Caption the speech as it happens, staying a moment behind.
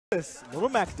this. Little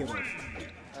Mac did it.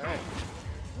 All right.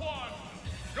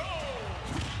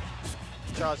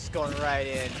 Charles just going right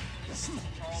in.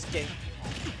 Just getting,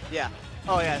 yeah.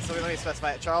 Oh yeah, so let me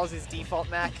specify it. Charles is default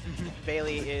Mac.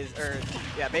 Bailey is,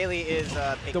 Bailey is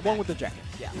pink The one Mac. with the jacket.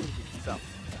 Yeah. So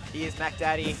he is Mac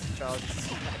Daddy. Charles is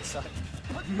Mac Son.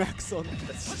 Mac Son.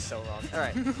 That's just so wrong. All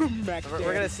right. Mac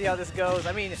We're gonna see how this goes.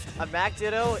 I mean, a Mac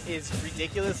Ditto is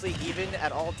ridiculously even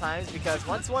at all times because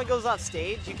once one goes off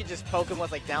stage, you can just poke him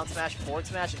with like down smash, forward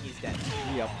smash, and he's dead.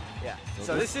 Yep. Yeah.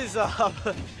 So this is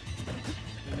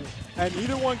and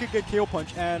either one could get KO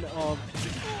punch, and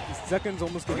Zekken's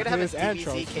almost we're getting gonna have his a and DBZ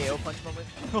Charles. KO punch moment.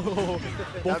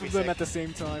 Both of them sick. at the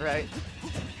same time. Right.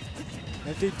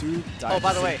 If they do die Oh, at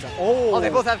by the the way. same time. Oh, they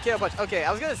both have KO punch. Okay,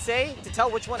 I was gonna say to tell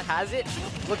which one has it.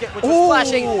 Look at which one's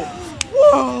flashing.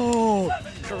 Whoa!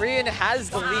 K0rean has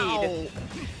the lead.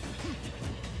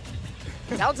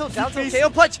 Down tilt, Face- KO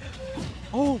punch.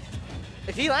 Oh!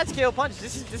 If he lands KO punch,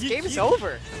 this game is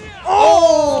over.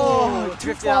 Oh!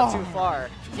 Drifted out too far.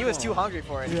 He was too hungry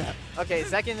for it. Yeah. Okay,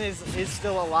 Zekken is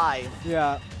still alive.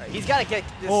 Yeah. Right, he's got to get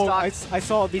this Oh, stock. I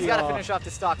saw the. He's got to finish off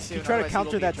the stock soon. He tried to otherwise he will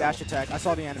counter be in that dash trouble. attack. I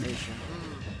saw the animation.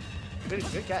 Good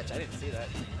catch. I didn't see that.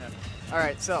 Yeah. All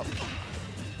right, so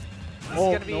this is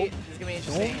gonna be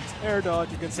interesting. Don't air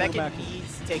dodge against Little Mac. Zekken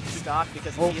needs to take the stock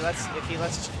because if he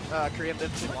lets K0rean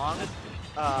live too long.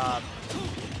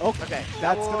 Okay,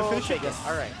 that's we'll gonna finish it. take it.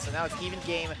 All right, so now it's even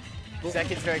game.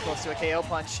 Zekken's very close to a KO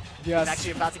punch. Yes. He's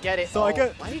actually about to get it. So I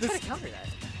get why are you trying to counter that?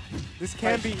 This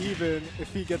can be even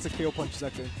if he gets a KO punch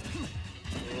Zekken.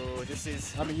 Oh, this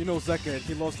is. I mean, you know Zekken,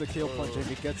 he loves the KO punch and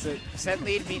he gets it. Percent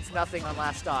lead means nothing on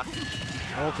last stock.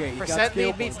 Okay, he got Percent KO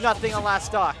lead means punch. nothing on last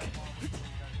stock.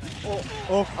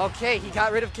 Oh, Okay, he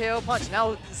got rid of KO punch.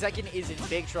 Now Zekken is in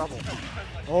big trouble.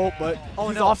 oh, but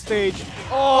he's off stage.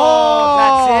 Oh,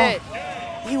 that's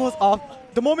it. He was off.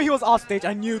 The moment he was off stage,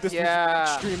 I knew this was Yeah.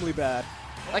 extremely bad.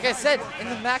 Like I said, in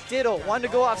the Mac Ditto, one to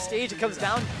go off stage, it comes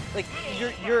down, like,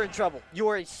 you're in trouble. You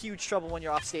are in huge trouble when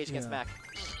you're off stage against Mac.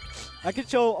 I could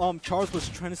tell Charles was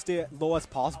trying to stay as low as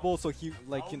possible, so he,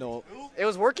 like, you know. It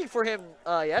was working for him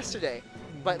yesterday,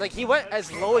 but, like, he went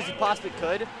as low as he possibly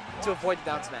could to avoid the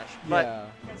down smash. But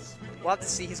we'll have to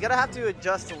see. He's going to have to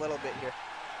adjust a little bit here.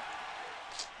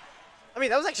 I mean,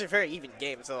 that was actually a very even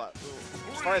game, so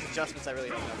as far as adjustments, I really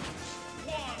don't know.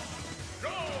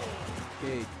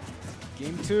 Okay,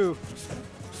 game 2.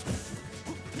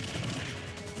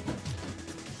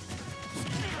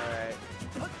 Alright.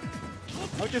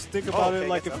 I would just think about it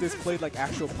like if this played like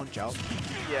actual Punch Out.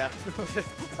 Yeah.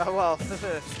 Oh, well,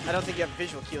 I don't think you have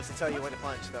visual cues to tell you when to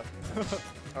punch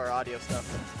stuff. Or audio stuff.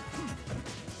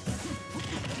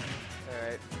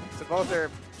 Alright. So both are,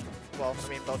 well, I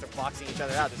mean, both are boxing each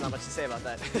other out. There's not much to say about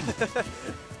that.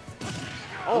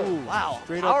 Oh, Ooh, wow.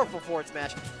 Powerful forward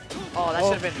smash. Oh, that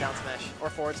should have been down smash. Or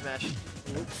forward smash.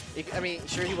 I mean,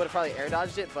 sure, he would have probably air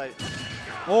dodged it, but...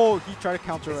 Oh, he tried to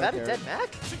counter Is right that there. a dead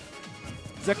Mac?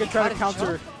 Zekken tried to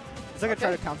counter. Zekken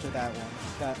tried to counter that one.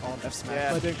 That F smash,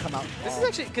 but it didn't come out. This is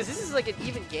actually, because this is like an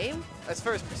even game as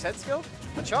far as percents go.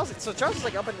 But Charles is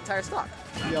like up an entire stock.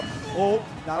 Yep. Oh,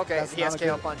 okay, that's he has not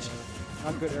KO good, punch.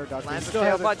 Not good air dodge. Lands Still KO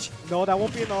has it. punch. No, that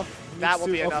won't be enough. That will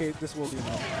be enough. Okay, this will be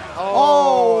enough.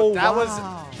 Oh, that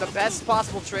wow. was the best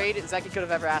possible trade Zekken could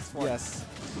have ever asked for. Yes,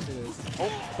 it is.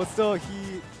 Oh, but still,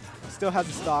 he still has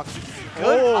the stock.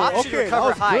 Good option to okay,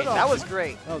 recover high. That That was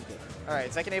great. Okay. All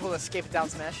right, Zekken able to escape a down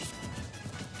smash.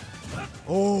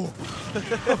 Oh.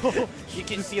 You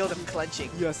can feel them clenching.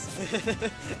 Yes.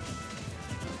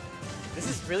 This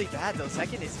is really bad though.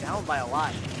 Zekken is down by a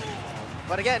lot.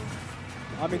 But again,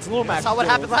 I mean, it's a little Mac. saw what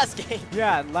happened last game.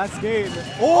 Yeah, last game.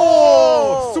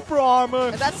 Oh, super armor.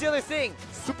 And that's the other thing.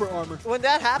 Super armor. When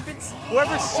that happens,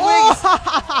 whoever swings.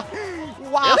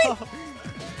 Wow. Really?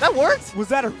 That worked? Was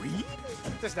that a read?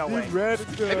 There's no He way. read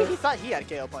the... Maybe he thought he had a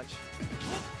KO punch.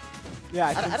 Yeah,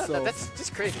 I don't think so. know. That's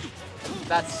just crazy.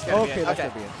 That's gonna be it. That's Okay.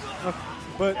 gonna be it.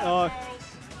 But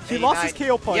he 89. lost his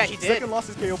KO punch. Yeah, he did. Zekken lost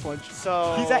his KO punch.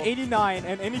 So he's at 89,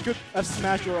 and any good F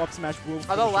smash or up smash will.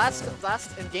 Although last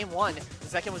in game 1,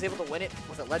 Zekken was able to win it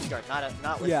with a ledge guard,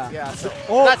 not with. Yeah. So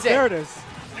oh, that's there it. it is.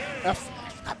 F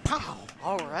smash. Pow.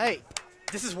 All right.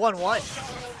 This is 1-1.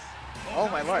 Oh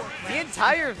my lord. The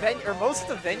entire venue, or most of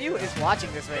the venue, is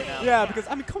watching this right now. Yeah, because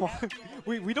I mean, come on,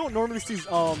 we don't normally see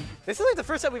This is like the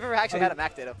first time we've ever actually had a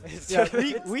Mac Ditto. Yeah,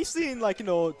 we've seen like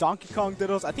Donkey Kong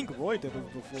Dittos. I think Roy did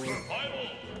it before.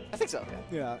 I think so.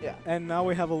 Yeah. Yeah. And now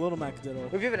we have a Little Mac Ditto.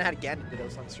 We've even had Ganon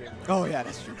Dittos on stream. Oh yeah,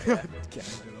 that's true. Yeah.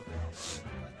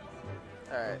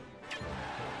 All right.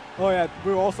 Oh yeah,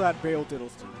 we also had Bale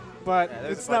Diddles too. But Yeah,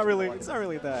 it's not really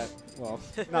that. Well,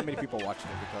 not many people watching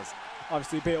it because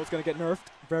obviously Bale's gonna get nerfed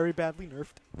very badly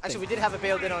nerfed. Actually, we did have a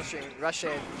bailed in on stream. Rush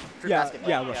and Fruit Basket.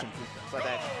 Yeah, Rush and Fruit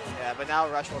Basket. But now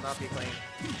Rush will not be playing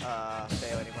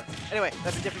Bayo anymore. Anyway,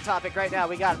 that's a different topic. Right now,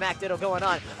 we got Mac Diddle going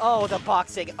on. Oh, the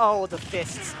boxing. Oh, the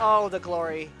fists. Oh, the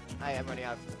glory. I am running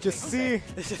out of just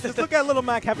look at Little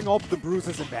Mac having all the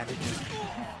bruises and bandages.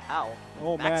 Ow.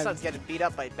 Oh, Mac's man. son's getting beat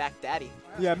up by Mac Daddy.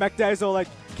 Yeah, Mac Daddy's all like,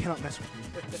 cannot mess with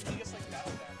me.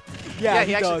 Yeah,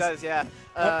 he actually does, yeah.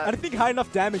 I don't think high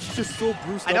enough damage, he's just so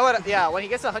bruised I know what, yeah, when he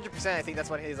gets 100%, I think that's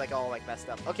when he's like all like messed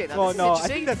up. Okay, now this is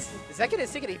interesting. I think Zekken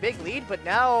is taking a big lead, but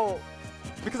now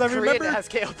because I remember has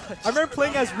KO punch. I remember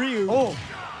playing as Ryu. Oh.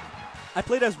 I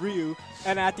played as Ryu,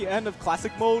 and at the end of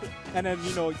classic mode, and then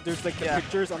you know there's like the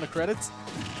pictures on the credits.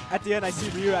 At the end, I see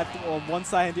Ryu on one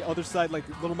side, and the other side, like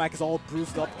Little Mac is all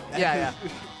bruised up.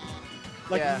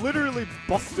 Like literally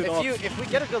busted up. If we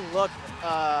get a good look,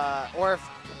 or if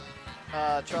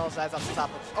Charles has off the top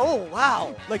of. Oh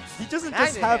wow! Like he doesn't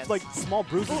just have like small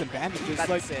bruises and bandages. That's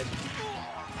like it.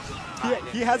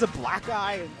 He has a black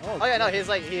eye. And, oh yeah, no, he has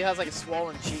like a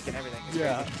swollen cheek and everything. It's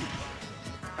crazy.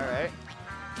 All right.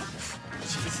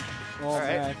 Jeez. Oh, all right.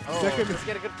 man. Oh, let's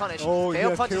get a good punish. Oh,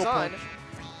 KO punch is on.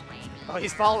 Oh,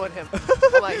 he's following him.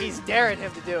 He's daring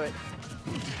him to do it.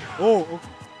 Oh.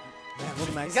 Man,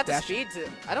 Little Mac's he's got the speed to.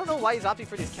 I don't know why he's opting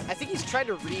for these. I think he's trying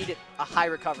to read a high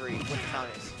recovery with the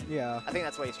counters. Yeah. I think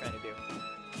that's what he's trying to do.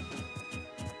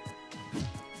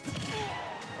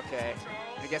 Okay.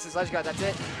 I guess his ledge guard. That's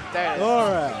it. There it is.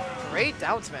 All right. Great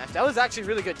down smash. That was actually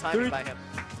really good timing by him.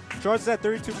 Charges at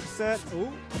 32%.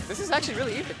 Ooh. This is actually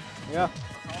really even. Yeah.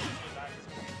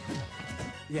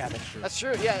 Yeah, that's true. That's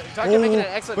true. Yeah, Darkin making an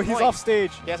excellent point. But he's off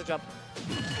stage. He has to jump.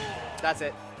 That's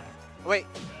it. Wait.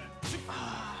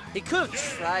 He could have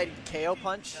tried KO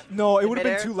punch. No, it would have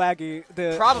been too laggy.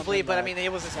 Probably, but I mean, it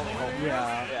was his only hope.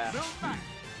 Yeah.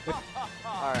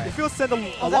 All right. If he'll send a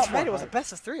lot that's right. more It was a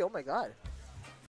best of 3. Oh my god.